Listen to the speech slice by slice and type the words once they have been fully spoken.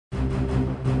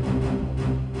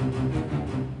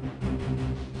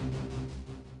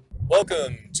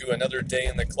Welcome to another day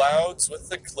in the clouds with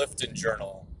the Clifton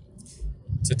Journal.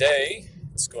 Today,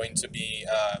 it's going to be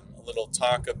a little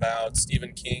talk about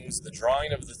Stephen King's The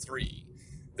Drawing of the Three.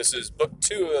 This is book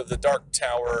 2 of the Dark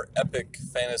Tower epic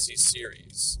fantasy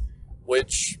series,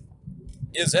 which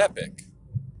is epic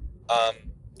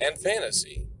and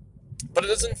fantasy, but it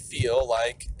doesn't feel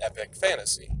like epic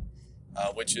fantasy,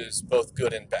 which is both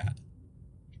good and bad.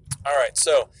 All right,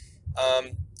 so,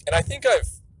 and I think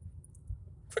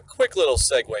quick little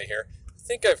segue here. I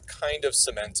think I've kind of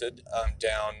cemented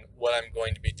down what I'm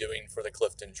going to be doing for the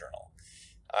Clifton Journal.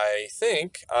 I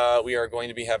think we are going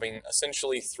to be having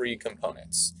essentially 3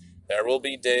 components. There will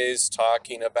be days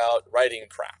talking about writing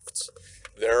craft.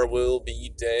 There will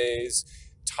be days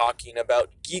talking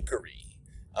about geekery,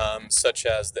 such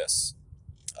as this.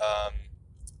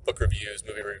 Book reviews,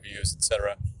 movie reviews,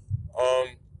 etc.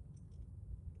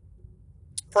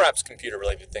 Perhaps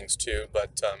computer-related things too,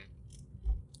 but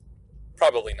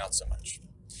probably not so much.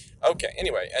 Okay,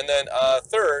 anyway, and then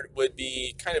third would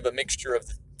be kind of a mixture of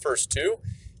the first 2.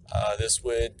 This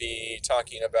would be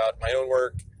talking about my own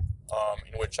work,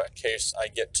 in which case I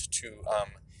get to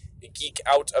geek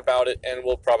out about it, and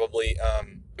we'll probably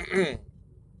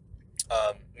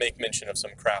make mention of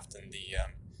some craft in the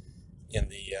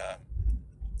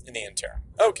interim.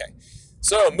 Okay,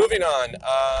 so moving on.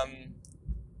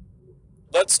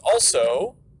 Let's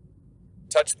also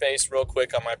touch base real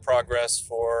quick on my progress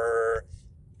for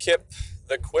Kip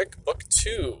the Quick, Book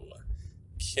 2,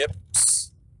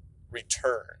 Kip's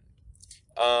Return.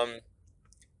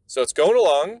 So it's going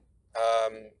along.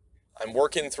 I'm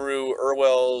working through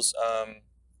Irwell's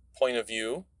point of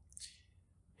view,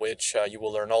 which you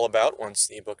will learn all about once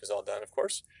the ebook is all done, of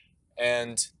course.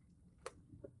 And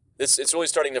it's really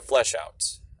starting to flesh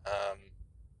out.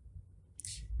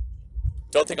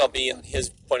 Don't think I'll be on his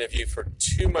point of view for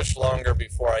too much longer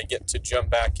before I get to jump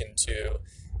back into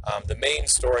the main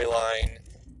storyline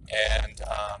and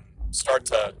start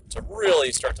to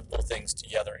really start to pull things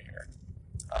together here.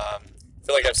 I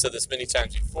feel like I've said this many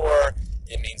times before.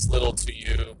 It means little to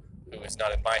you who is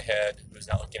not in my head, who is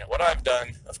not looking at what I've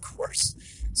done, of course.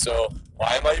 So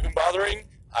why am I even bothering?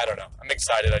 I don't know. I'm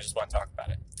excited. I just want to talk about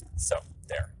it. So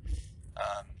there.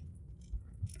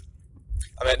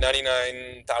 I'm at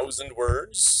 99,000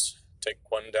 words. Take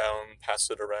one down, pass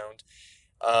it around.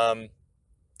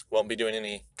 Won't be doing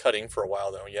any cutting for a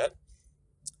while, though, yet.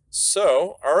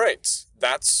 So, all right,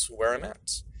 that's where I'm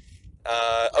at.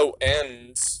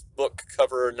 And book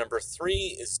cover number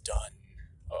 3 is done.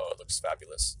 Oh, it looks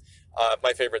fabulous.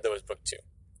 My favorite, though, is book 2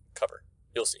 cover.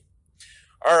 You'll see.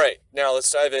 All right, now let's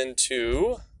dive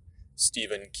into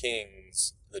Stephen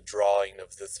King's The Drawing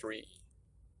of the Three.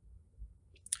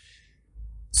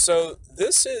 So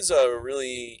this is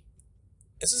an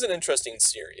interesting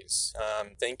series.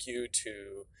 Thank you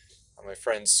to my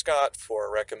friend Scott for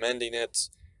recommending it.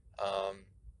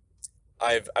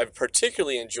 I've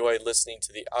particularly enjoyed listening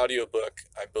to the audiobook.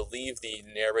 I believe the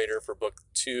narrator for book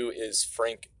 2 is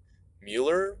Frank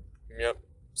Mueller,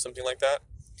 something like that.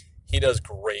 He does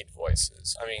great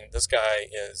voices. I mean, this guy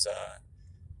is.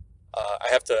 I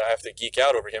have to geek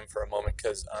out over him for a moment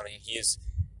because I mean he's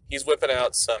whipping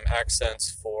out some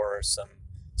accents for some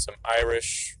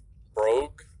Irish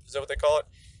brogue. Is that what they call it?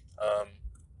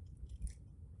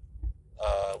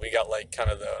 We got like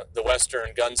kind of the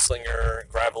Western gunslinger,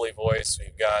 gravelly voice.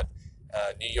 We've got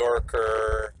New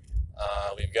Yorker.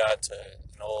 We've got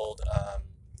an old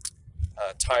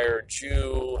tired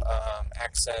Jew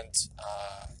accent.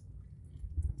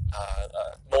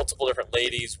 Multiple different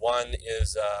ladies. One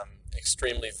is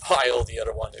extremely vile. The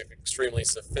other one is extremely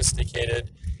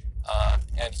sophisticated.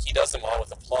 And he does them all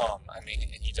with aplomb. I mean,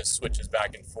 he just switches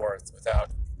back and forth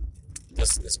without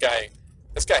this guy.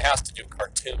 This guy has to do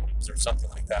cartoons or something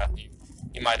like that.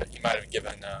 He might have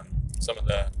given some of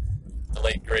the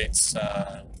late greats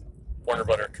Warner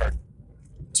Brother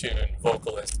cartoon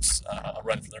vocalists a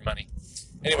run for their money.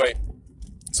 Anyway,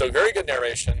 so very good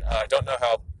narration. I don't know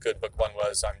how good book 1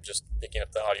 was. I'm just picking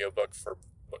up the audiobook for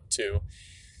book 2.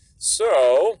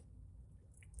 So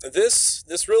this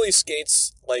really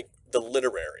skates like the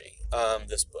literary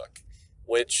this book,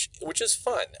 which is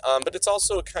fun, but it's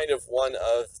also kind of one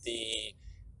of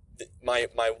my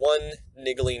one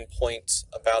niggling point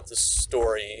about the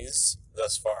stories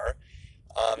thus far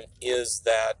is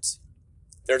that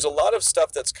there's a lot of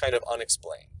stuff that's kind of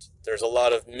unexplained. There's a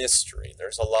lot of mystery.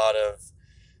 There's a lot of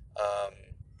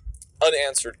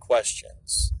unanswered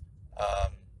questions.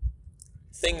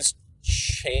 Things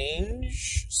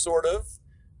change, sort of,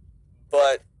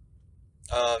 but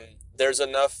there's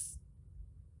enough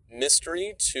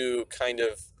mystery to kind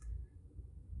of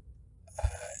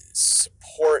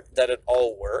support that it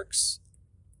all works.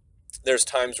 There's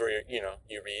times where you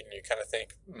read and you kind of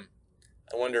think,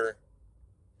 I wonder,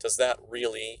 does that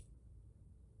really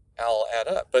all add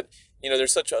up? But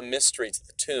there's such a mystery to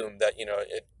the tomb that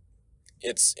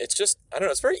it's just, I don't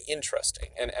know, it's very interesting.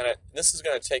 And this is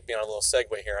going to take me on a little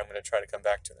segue here. I'm going to try to come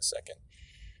back to in a second.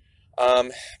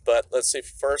 But let's say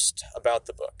first about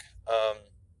the book.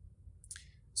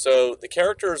 So the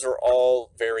characters are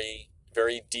all very,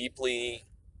 very deeply,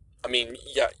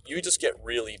 you just get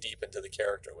really deep into the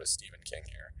character with Stephen King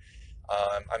here.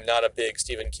 I'm not a big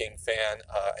Stephen King fan.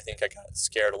 I think I got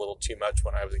scared a little too much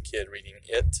when I was a kid reading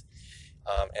it.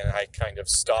 And I kind of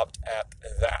stopped at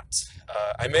that.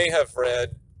 I may have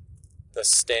read The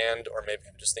Stand, or maybe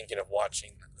I'm just thinking of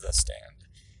watching The Stand.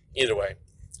 Either way,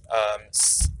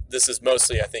 this is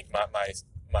mostly, I think, my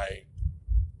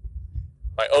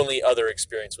only other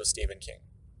experience with Stephen King.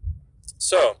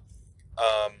 So,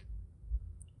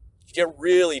 you get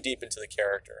really deep into the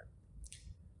character,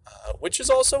 which is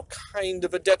also kind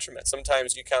of a detriment.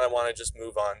 Sometimes you kind of want to just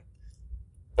move on.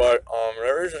 But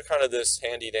there is kind of this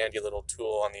handy-dandy little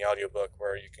tool on the audiobook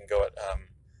where you can go at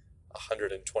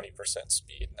 120%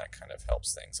 speed, and that kind of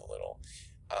helps things a little.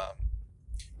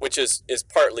 Which is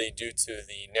partly due to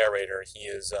the narrator. He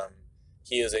is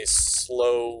a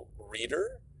slow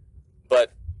reader,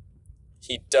 but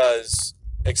he does,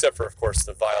 except for, of course,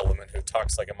 the vile woman who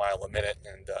talks like a mile a minute,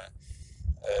 and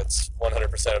it's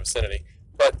 100% obscenity.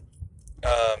 But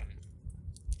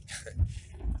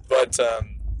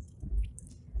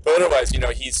otherwise,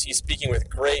 he's speaking with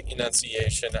great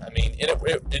enunciation. I mean,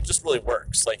 it just really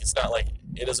works. Like, it's not like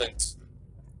it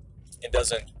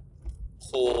doesn't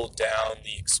pull down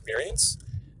the experience.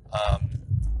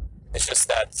 It's just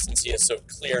that since he is so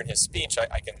clear in his speech,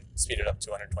 I can speed it up to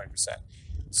 120%.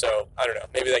 So I don't know.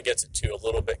 Maybe that gets it to a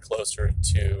little bit closer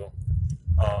to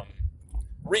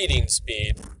reading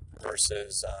speed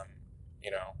versus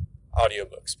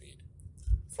audiobook speed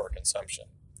for consumption.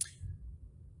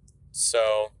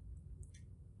 So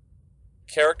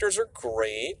characters are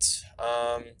great.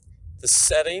 The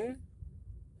setting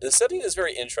is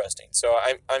very interesting. So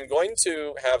I'm going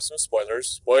to have some spoilers.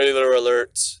 Spoiler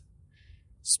alert.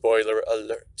 Spoiler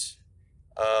alert.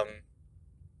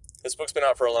 This book's been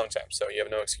out for a long time, so you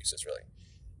have no excuses really.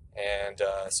 And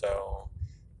so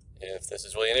if this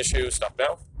is really an issue, stop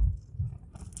now.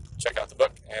 Check out the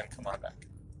book and come on back.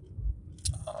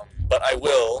 But I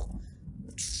will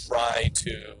try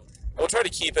to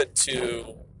keep it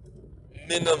to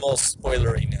minimal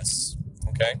spoileriness,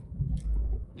 okay?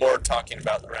 More talking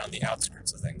about around the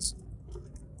outskirts of things.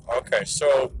 Okay,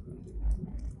 so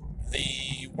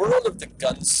the world of the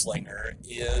gunslinger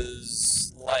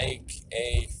is like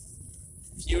a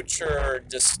future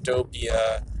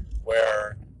dystopia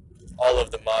where all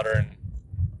of the modern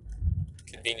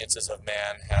conveniences of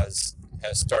man has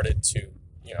started to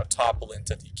topple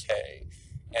into decay,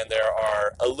 and there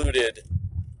are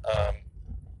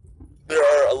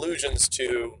allusions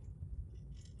to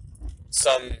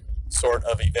some sort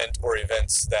of event or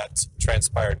events that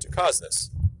transpired to cause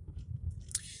this.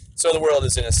 So the world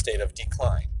is in a state of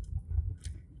decline.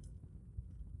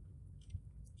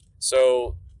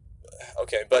 So,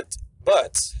 okay, but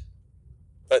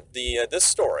this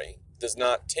story does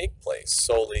not take place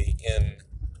solely in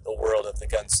the world of the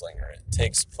gunslinger. It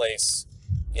takes place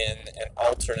in an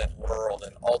alternate world,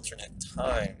 an alternate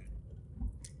time.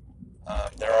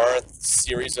 There are a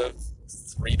series of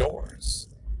 3 doors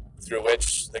through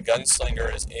which the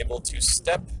gunslinger is able to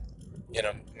step, in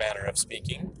a manner of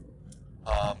speaking,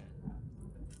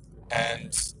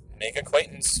 and make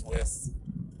acquaintance with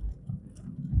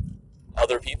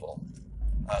other people,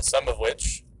 some of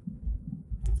which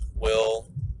will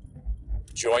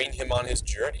join him on his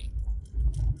journey.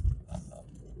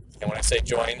 And when I say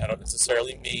join, I don't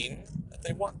necessarily mean that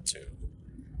they want to.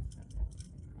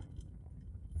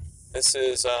 This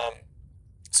is,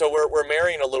 so we're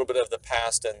marrying a little bit of the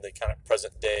past and the kind of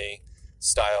present day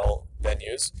style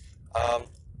venues.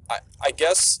 I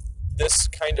guess this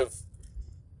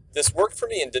worked for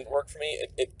me and didn't work for me.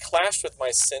 It clashed with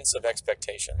my sense of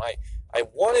expectation. I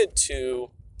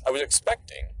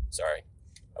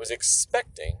was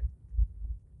expecting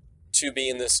to be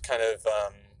in this kind of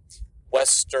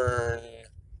Western,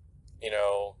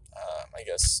 I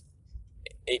guess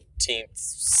 18th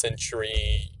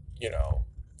century,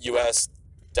 U.S.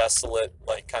 desolate,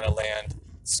 like, kind of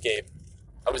landscape.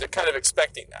 I was kind of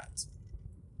expecting that.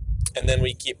 And then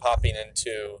we keep hopping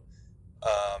into,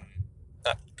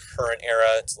 not current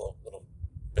era, it's a little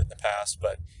bit in the past,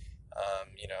 but,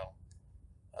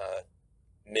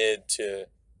 mid to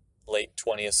late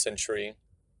 20th century.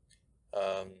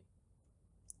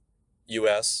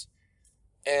 U.S.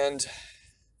 and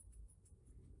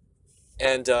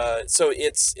so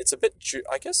it's a bit,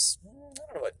 I guess, I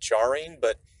don't know about jarring,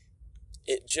 but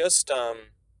it just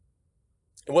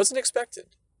it wasn't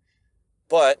expected,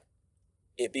 but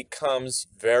it becomes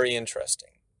very interesting.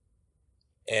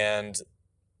 And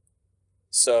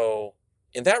so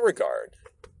in that regard,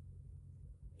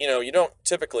 you don't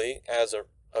typically, as a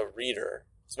reader,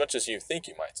 as much as you think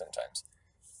you might sometimes,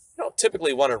 you don't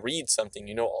typically want to read something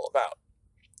you know all about.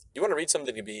 You want to read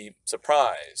something to be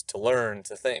surprised, to learn,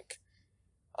 to think.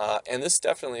 And this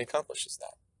definitely accomplishes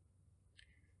that.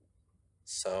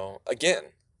 So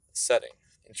again, setting,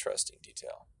 interesting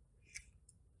detail.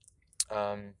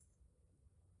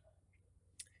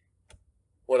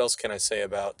 What else can I say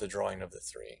about the drawing of the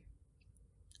three?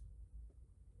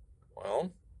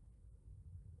 Well,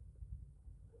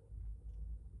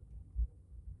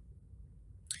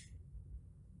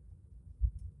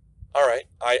 all right.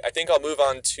 I think I'll move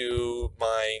on to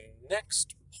my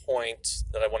next point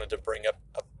that I wanted to bring up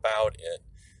about it,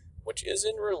 which is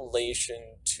in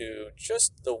relation to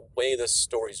just the way the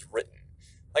story's written.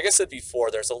 Like I said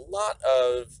before, there's a lot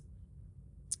of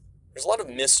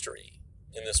mystery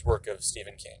in this work of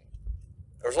Stephen King.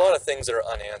 There's a lot of things that are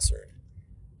unanswered.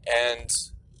 And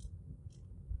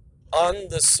on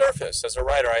the surface, as a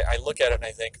writer, I look at it and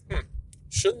I think,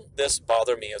 shouldn't this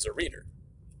bother me as a reader?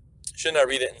 Shouldn't I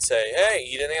read it and say, hey,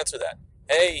 he didn't answer that.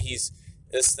 Hey,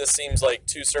 this seems like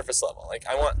too surface level. Like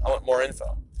I want more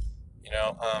info,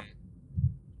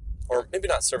 or maybe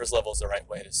not surface level is the right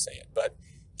way to say it, but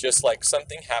just like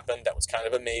something happened that was kind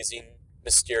of amazing,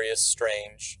 mysterious,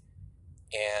 strange,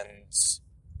 and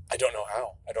I don't know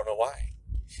how. I don't know why.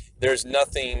 There's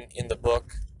nothing in the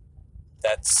book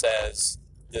that says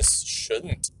this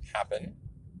shouldn't happen.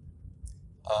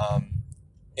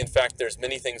 In fact, there's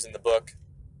many things in the book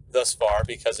thus far,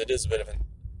 because it is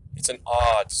it's an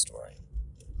odd story.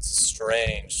 It's a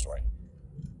strange story.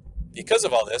 Because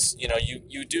of all this,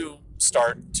 you do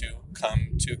start to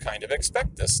come to kind of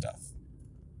expect this stuff.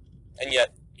 And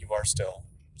yet, you are still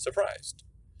surprised.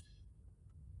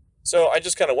 So I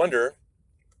just kind of wonder,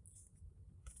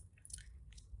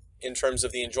 in terms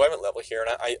of the enjoyment level here,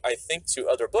 and I think to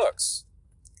other books,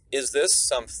 is this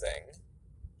something,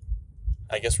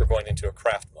 I guess we're going into a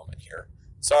craft moment here.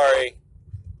 Sorry.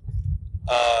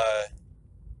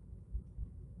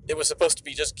 It was supposed to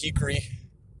be just geekery.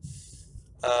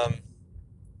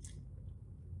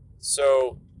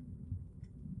 So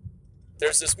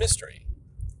there's this mystery,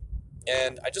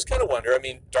 and I just kind of wonder. I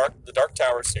mean, the Dark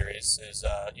Tower series is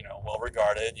well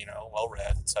regarded, well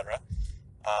read, etc.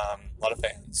 A lot of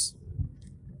fans.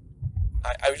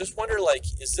 I just wonder, like,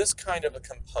 is this kind of a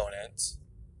component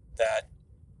that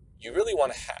you really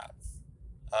want to have?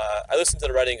 I listen to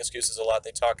the Writing Excuses a lot.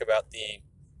 They talk about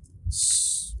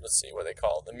let's see what they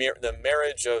call it, the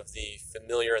marriage of the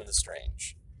familiar and the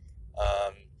strange.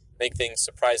 Make things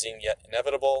surprising yet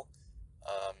inevitable.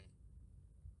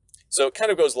 So it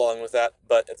kind of goes along with that,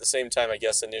 but at the same time, I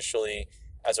guess initially,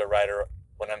 as a writer,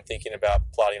 when I'm thinking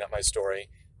about plotting out my story,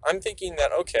 I'm thinking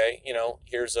that, okay,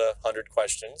 here's 100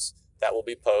 questions that will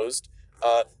be posed.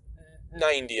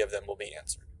 90 of them will be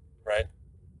answered, right?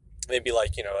 Maybe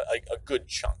like, a good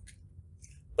chunk.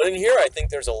 But in here, I think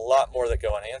there's a lot more that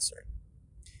go unanswered.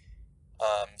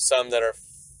 Some that are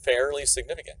fairly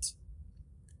significant.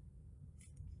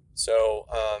 So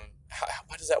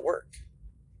how does that work?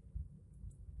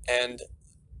 And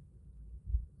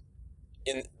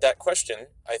in that question,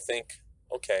 I think,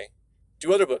 okay,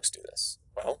 do other books do this?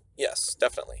 Well, yes,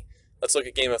 definitely. Let's look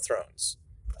at Game of Thrones.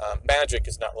 Magic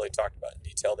is not really talked about in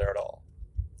detail there at all.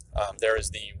 There is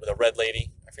the Red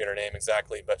Lady. I forget her name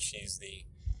exactly, but she's the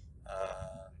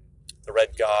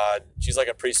Red God. She's like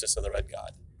a priestess of the Red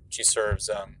God. She serves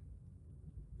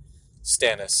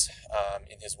Stannis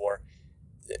in his war.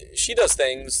 She does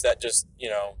things that just,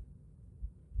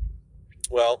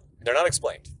 well, they're not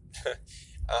explained.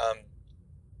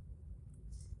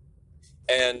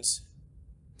 And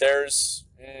there's,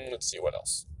 let's see what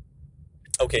else.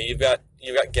 Okay, you've got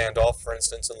Gandalf, for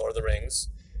instance, in Lord of the Rings.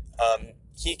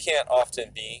 He can't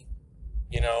often be,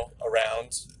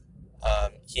 around.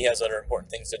 He has other important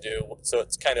things to do, so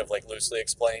it's kind of like loosely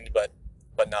explained, but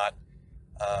not.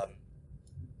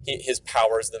 His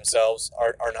powers themselves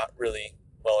are not really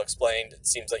well explained. It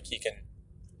seems like he can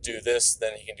do this,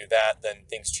 then he can do that, then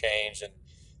things change, and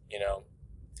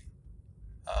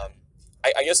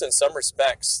I guess in some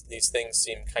respects these things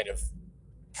seem kind of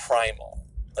primal.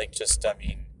 Like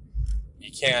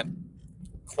you can't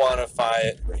quantify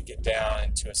it or get down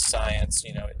into a science.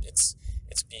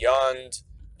 It's beyond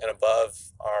and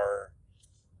above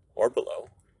or below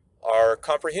our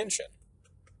comprehension.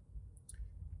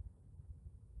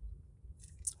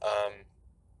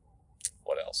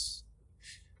 What else?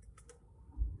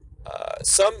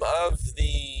 Some of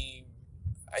the,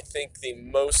 I think, the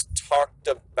most talked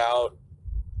about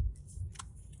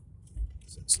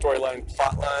storyline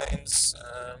plot lines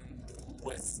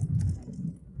with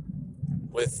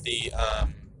the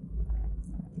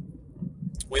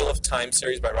Wheel of Time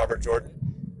series by Robert Jordan.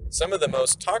 Some of the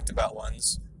most talked about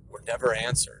ones were never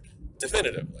answered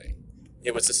definitively.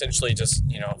 It was essentially just,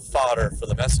 fodder for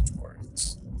the message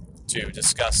boards to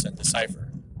discuss and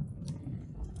decipher.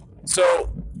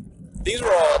 So these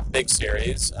were all big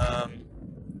series. I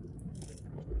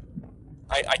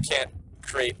can't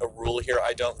create a rule here,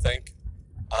 I don't think.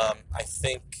 I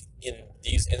think in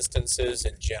these instances,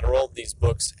 in general, these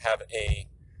books have a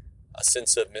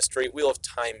sense of mystery. Wheel of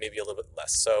Time maybe a little bit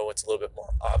less so. It's a little bit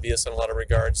more obvious in a lot of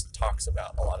regards. It talks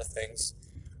about a lot of things.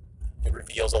 It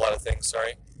reveals a lot of things,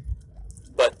 sorry.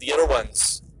 But the other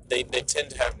ones, they tend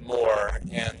to have more,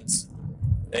 and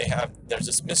there's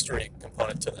this mystery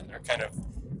component to them. They're kind of,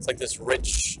 it's like this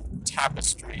rich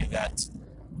tapestry that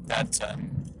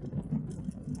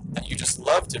you just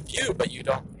love to view, but you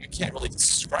can't really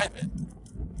describe it.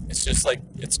 It's just like,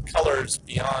 it's colors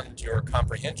beyond your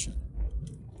comprehension.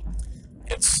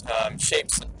 It's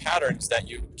shapes and patterns that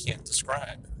you can't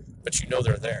describe, but you know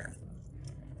they're there.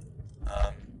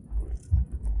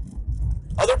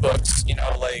 Other books,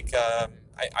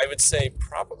 I would say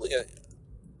probably,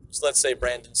 let's say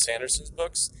Brandon Sanderson's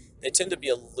books, they tend to be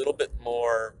a little bit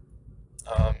more,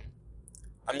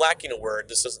 I'm lacking a word,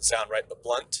 this doesn't sound right, but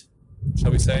blunt,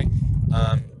 shall we say.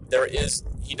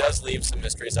 He does leave some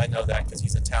mysteries. I know that because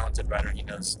he's a talented writer. He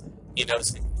knows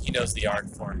the art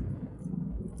form.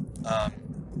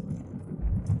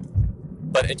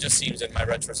 But it just seems, in my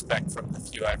retrospect, from the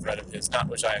few I've read of his,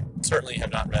 which I certainly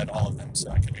have not read all of them, so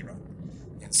I could be wrong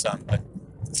in some, but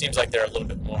it seems like they're a little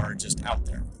bit more just out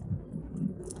there.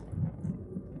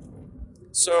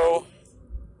 So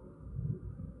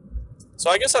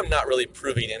I guess I'm not really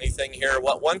proving anything here.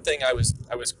 One thing I was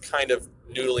kind of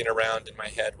noodling around in my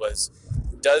head was,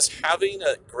 does having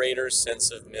a greater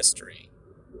sense of mystery,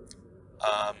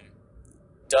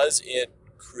 does it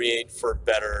create for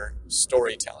better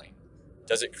storytelling?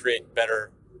 Does it create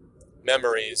better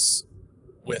memories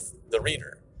with the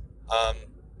reader? I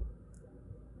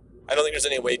don't think there's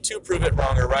any way to prove it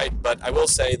wrong or right, but I will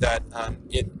say that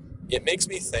it makes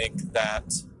me think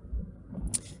that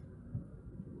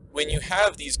when you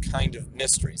have these kind of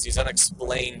mysteries, these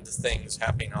unexplained things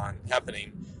happening,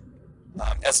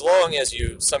 as long as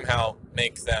you somehow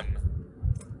make them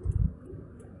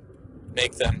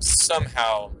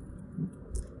somehow,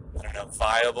 I don't know,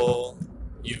 viable,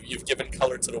 you've given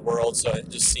color to the world, so it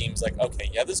just seems like, okay,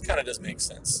 yeah, this kind of does make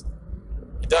sense.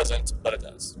 It doesn't, but it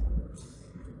does.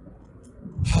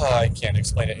 I can't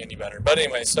explain it any better. But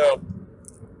anyway, so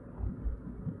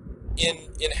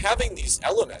in having these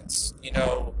elements,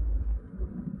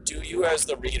 do you as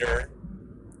the reader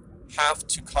have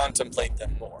to contemplate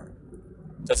them more?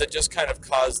 Does it just kind of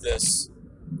cause this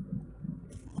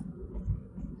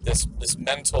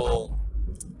mental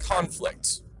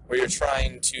conflict where you're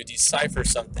trying to decipher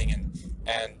something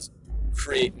and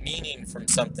create meaning from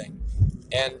something,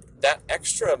 and that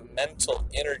extra mental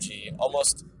energy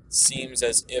almost seems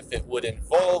as if it would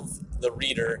involve the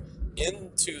reader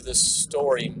into the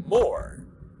story more,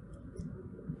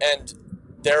 and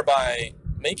thereby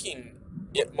making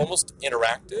it almost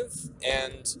interactive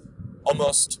and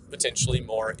almost potentially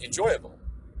more enjoyable.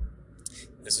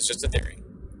 This is just a theory.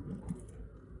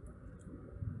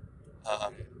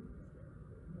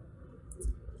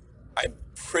 I'm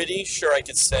pretty sure I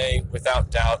could say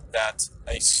without doubt that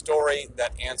a story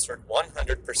that answered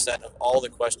 100% of all the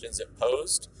questions it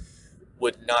posed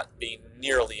would not be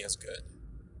nearly as good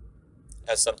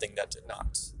as something that did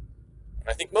not. And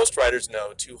I think most writers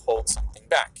know to hold something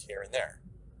back here and there.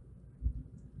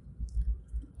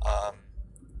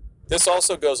 This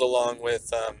also goes along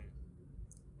with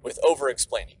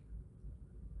over-explaining,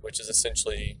 which is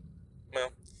essentially,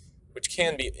 which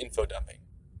can be info dumping,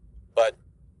 but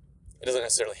it doesn't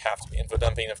necessarily have to be. Info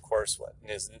dumping, of course,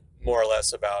 is more or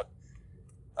less about,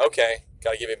 okay,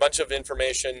 got to give you a bunch of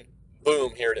information,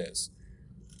 boom, here it is.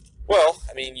 Well,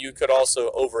 you could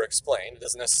also over-explain. It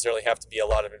doesn't necessarily have to be a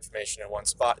lot of information in one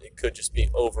spot. It could just be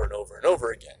over and over and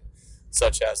over again,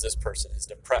 such as this person is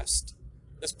depressed,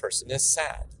 this person is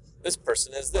sad, this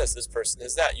person is this person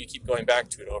is that. You keep going back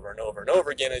to it over and over and over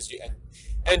again,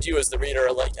 and you as the reader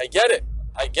are like, I get it.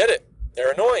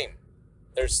 They're annoying.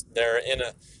 They're in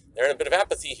a bit of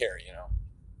apathy here,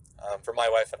 For my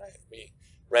wife and I, we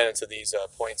ran into these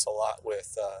points a lot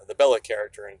with the Bella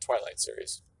character in Twilight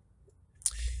series.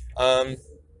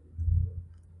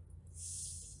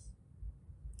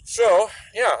 So,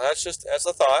 yeah, that's a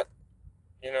thought,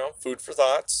 food for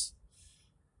thoughts.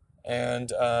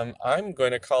 And I'm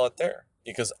going to call it there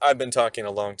because I've been talking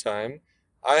a long time.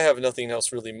 I have nothing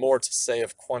else really more to say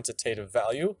of quantitative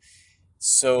value.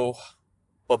 So,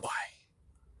 bye-bye.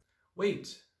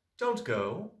 Wait, don't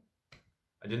go.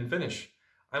 I didn't finish.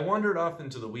 I wandered off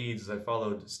into the weeds as I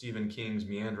followed Stephen King's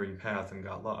meandering path and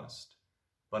got lost.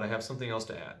 But I have something else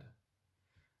to add.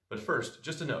 But first,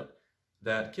 just a note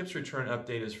that Kip's Return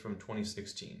update is from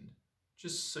 2016,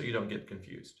 just so you don't get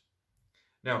confused.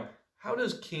 Now, how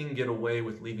does King get away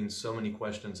with leaving so many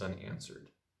questions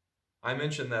unanswered? I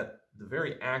mentioned that the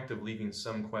very act of leaving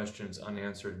some questions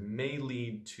unanswered may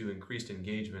lead to increased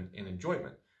engagement and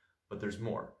enjoyment, but there's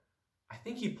more. I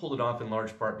think he pulled it off in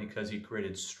large part because he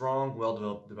created strong,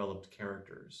 well-developed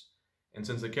characters. And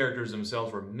since the characters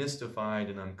themselves were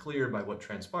mystified and unclear by what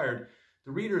transpired,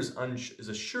 the reader is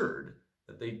assured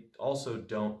that they also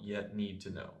don't yet need to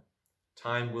know.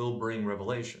 Time will bring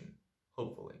revelation,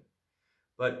 hopefully.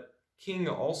 But King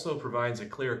also provides a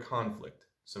clear conflict.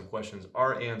 Some questions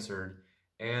are answered,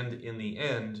 and in the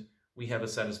end, we have a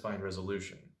satisfying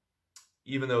resolution,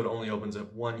 even though it only opens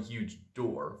up one huge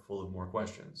door full of more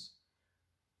questions.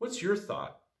 What's your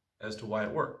thought as to why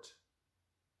it worked?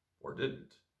 Or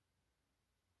didn't?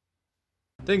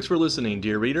 Thanks for listening,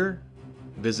 dear reader.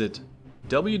 Visit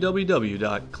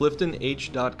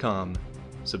www.cliftonh.com,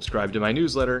 subscribe to my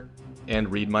newsletter,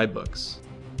 and read my books.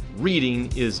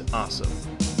 Reading is awesome.